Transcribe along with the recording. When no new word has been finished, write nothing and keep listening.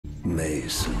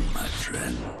Mason, my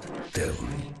friend, tell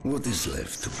me, what is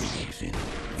left to believe in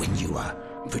when you are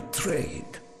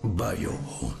betrayed by your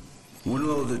own? When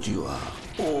all that you are,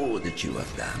 all that you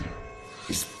have done,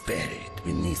 is buried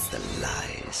beneath the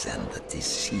lies and the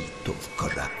deceit of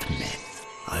corrupt men.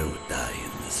 I would die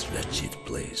in this wretched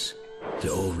place.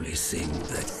 The only thing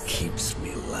that keeps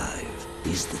me alive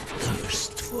is the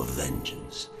thirst for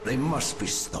vengeance. They must be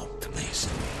stopped,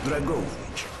 Mason.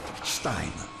 Dragovich,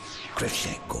 Steiner,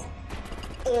 Kravchenko,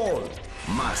 all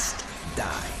must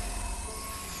die.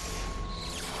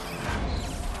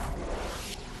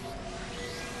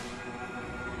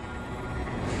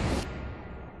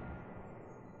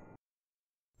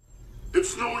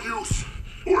 It's no use.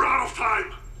 We're out of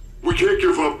time. We can't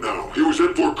give up now. He was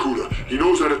at Vorkuta. He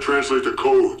knows how to translate the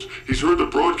codes. He's heard the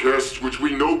broadcasts which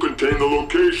we know contain the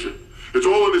location. It's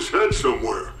all in his head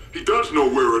somewhere. He does know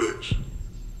where it is.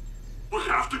 We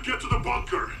have to get to the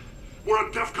bunker. We're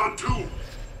on DEFCON 2.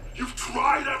 You've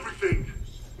tried everything.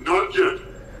 Not yet.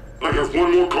 I have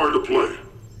one more card to play.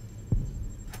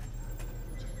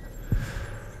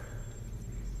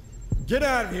 Get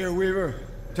out of here, Weaver.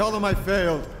 Tell them I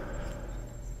failed.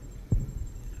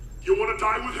 You want to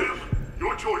die with him?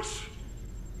 Your choice.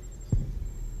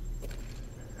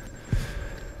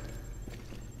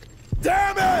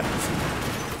 Damn it!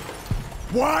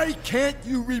 Why can't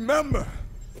you remember?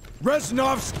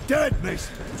 Reznov's dead,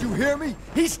 Mason. Did you hear me?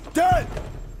 He's dead!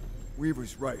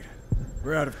 Weaver's right.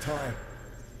 We're out of time.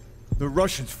 The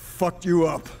Russians fucked you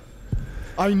up.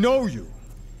 I know you.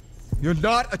 You're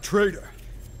not a traitor.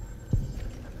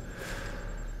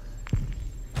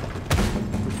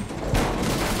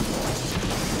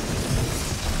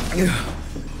 The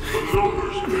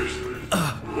numbers, Mason.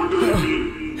 What do they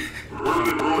mean? Where are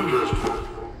they broadcast from?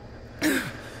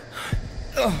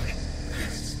 Oh,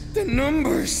 the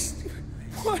numbers.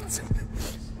 What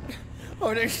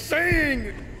are they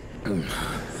saying? 6, 11,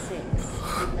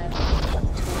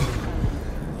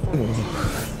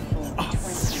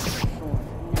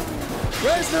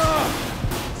 Reznov!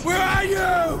 Where are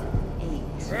you?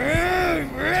 8,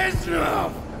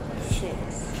 Reznov! 6,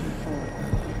 4,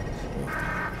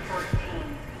 14,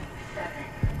 7,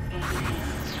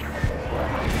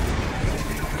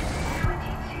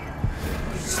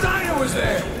 18, Steiner was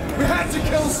there! We had to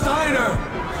kill Steiner!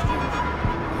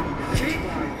 Keep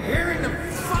hearing the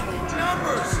fucking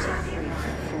numbers!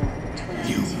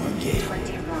 You again.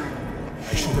 21,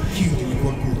 I should have killed you in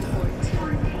Vorkuta.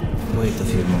 Wait a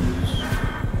few moments.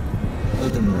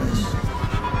 Let him rest.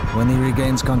 When he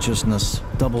regains consciousness,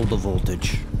 double the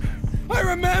voltage. I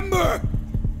remember!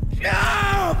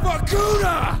 Ah,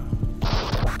 Vorkuta!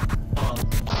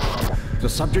 The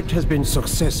subject has been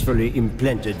successfully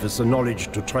implanted with the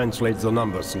knowledge to translate the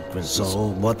number sequences. So,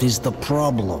 what is the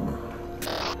problem?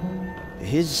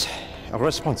 His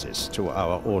responses to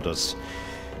our orders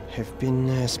have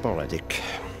been sporadic,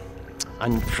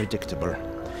 unpredictable.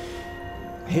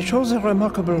 He shows a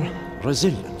remarkable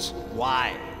resilience.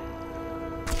 Why?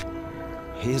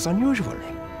 He is unusual,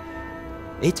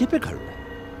 atypical.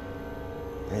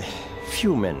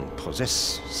 Few men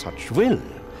possess such will.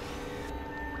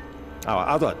 Our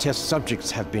other test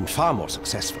subjects have been far more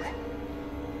successful.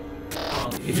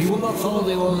 If he will not follow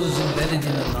the orders embedded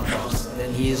in the numbers,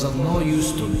 then he is of no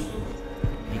use to me.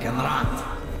 He can run.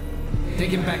 Take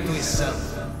him back to his cell.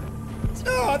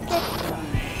 Oh, the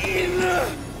pain!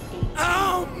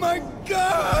 Oh my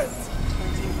God!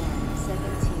 21,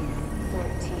 17,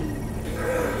 14,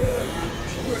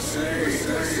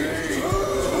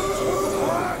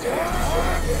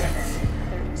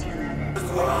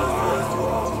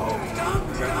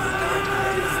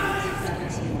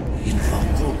 In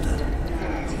Vorkuta,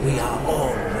 we are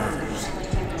all brothers.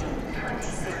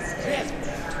 26,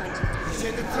 22,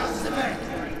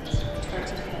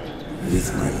 With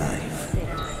my life.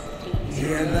 He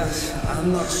and us are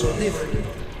not so different.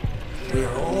 We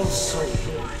are all souls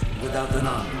without an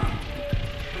arm.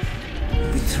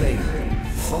 Betrayed,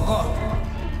 forgotten,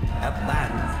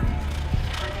 abandoned.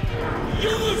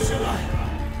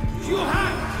 You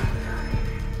have!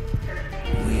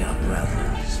 We are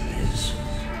brothers, yes.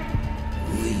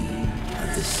 We are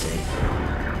the same.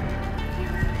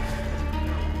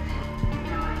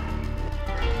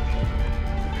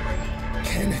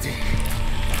 Kennedy.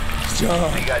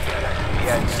 John.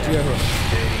 Fitzgerald.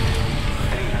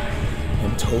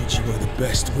 I'm told you are the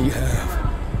best we have.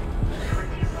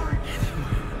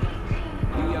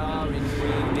 We are in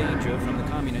grave danger from the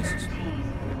communists.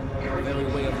 Our very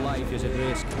way of life is at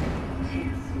risk.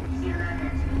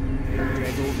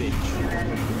 Dragovich.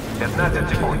 15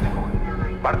 секунд.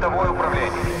 Бортовое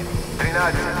управление. 13,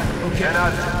 12,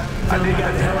 11,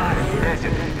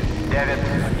 10, 9,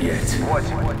 Not yet. 8.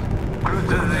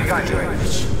 Круто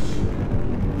Григорьевич.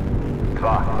 2,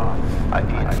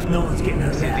 1. No one's getting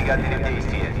hurt yet. Двигатель в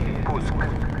действии. Пуск.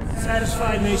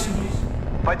 Satisfied, Mason?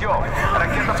 Подъем.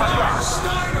 Ракета пошла.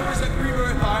 Steiner was at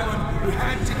Grigori Weaver. We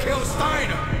had to kill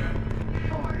Steiner.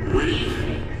 We?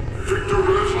 Viktor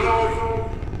Reznov?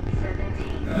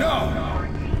 No!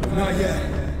 Not yet.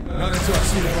 Not until I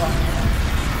see the rock.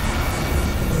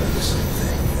 They're the same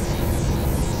thing.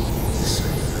 The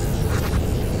same.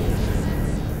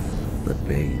 But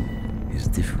pain is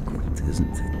difficult,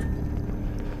 isn't it?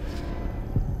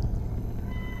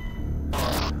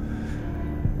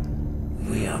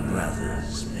 We are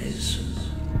brothers, Mason.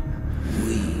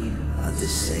 We are the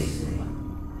same.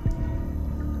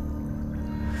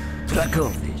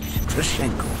 Dragovich,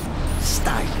 Krashenko,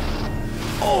 Steiner,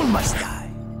 all must die.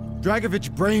 Dragovich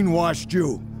brainwashed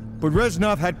you, but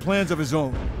Reznov had plans of his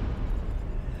own.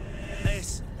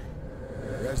 Mason.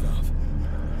 Reznov.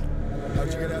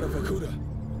 How'd you get out of Vorkuta?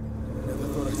 Never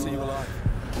thought I'd see you alive.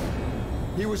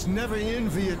 He was never in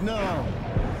Vietnam.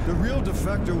 The real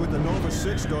defector with the Nova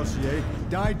 6 dossier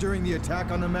died during the attack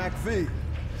on the MacV.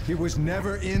 He was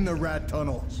never in the rat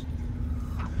tunnels.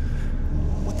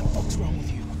 What the fuck's wrong with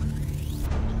you?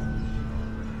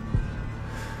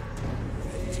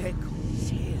 He's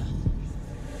here.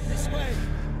 This way.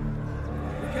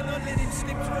 We cannot let him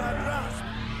slip through our grasp.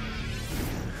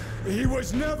 He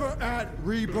was never at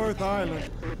Rebirth Island.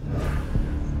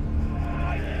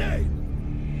 My name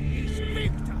is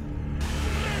Viktor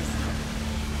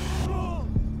Reznov.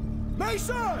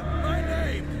 Mason! My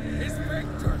name is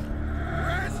Viktor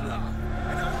Reznov,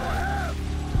 and I will have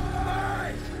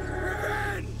my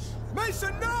revenge!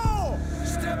 Mason, no!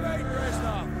 Step 8,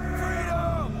 Reznov!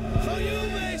 Freedom! For you,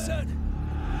 Mason!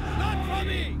 Not for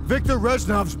me! Viktor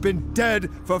Reznov's been dead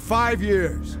for 5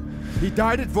 years. He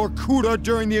died at Vorkuta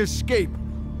during the escape.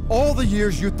 All the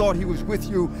years you thought he was with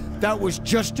you, that was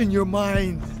just in your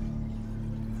mind.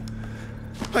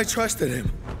 I trusted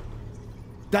him.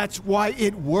 That's why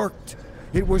it worked.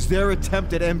 It was their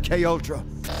attempt at MK-Ultra.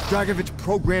 Dragovich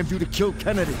programmed you to kill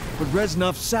Kennedy, but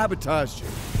Reznov sabotaged you.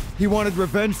 He wanted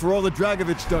revenge for all the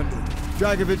Dragovich done to him.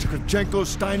 Dragovich, Kravchenko,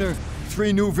 Steiner,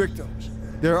 3 new victims.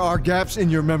 There are gaps in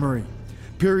your memory.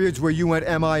 Periods where you went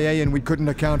MIA and we couldn't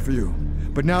account for you.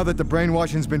 But now that the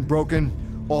brainwashing's been broken,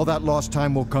 all that lost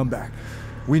time will come back.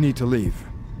 We need to leave.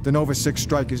 The Nova 6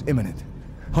 strike is imminent.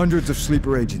 Hundreds of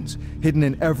sleeper agents, hidden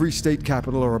in every state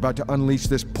capital, are about to unleash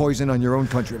this poison on your own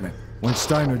countrymen. When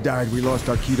Steiner died, we lost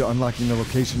our key to unlocking the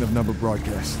location of number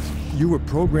broadcasts. You were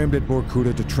programmed at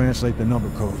Vorkuta to translate the number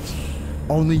codes.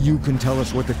 Only you can tell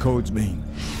us what the codes mean.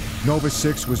 Nova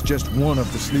 6 was just one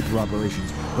of the sleeper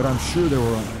operations, but I'm sure there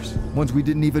were others. Ones we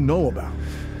didn't even know about.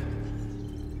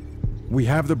 We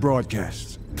have the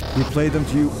broadcasts. We play them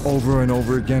to you over and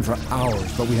over again for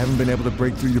hours, but we haven't been able to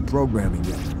break through your programming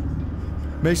yet.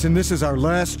 Mason, this is our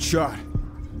last shot.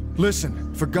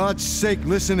 Listen, for God's sake,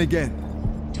 listen again.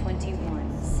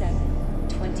 21, 7,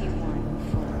 21,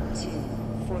 4, 2,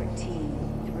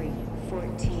 14, 3,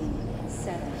 14,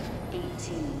 7,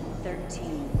 18,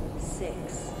 13,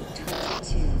 6,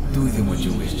 22. Do with him what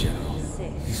you wish, General.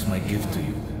 6, This is my gift to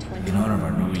you, in honor of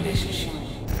our new relationship.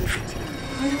 15.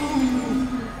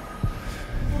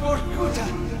 Vorkuta!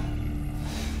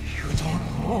 You don't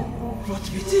know what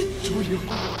we did to you.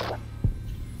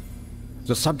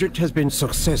 The subject has been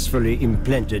successfully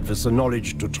implanted with the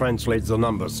knowledge to translate the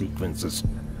number sequences.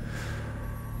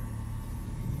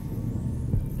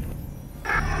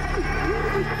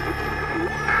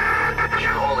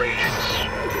 All agents.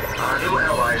 Our new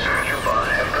allies in Cuba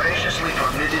have graciously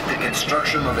permitted the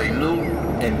construction of a new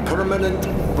and permanent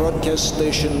broadcast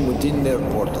station within their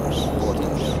borders.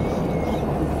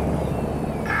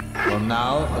 From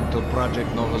now until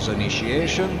Project Nova's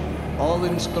initiation, all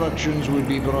instructions will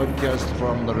be broadcast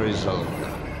from the result.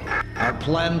 Our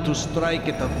plan to strike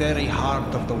at the very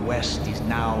heart of the West is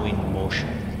now in motion.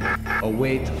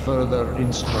 Await further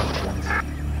instructions.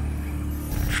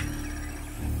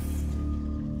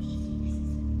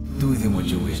 Do with him what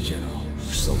you wish, General.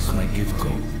 So is my gift to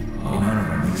you, in honor of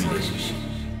our new relationship.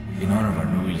 In honor of our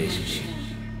new relationship.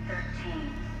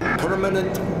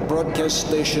 Permanent broadcast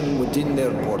station within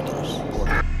their borders.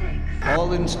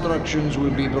 All instructions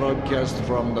will be broadcast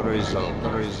from the result.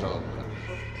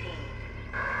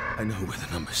 I know where the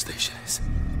number station is.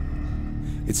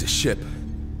 It's a ship.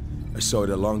 I saw it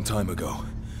a long time ago.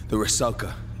 The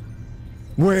Rusalka.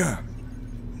 Where?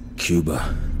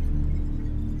 Cuba.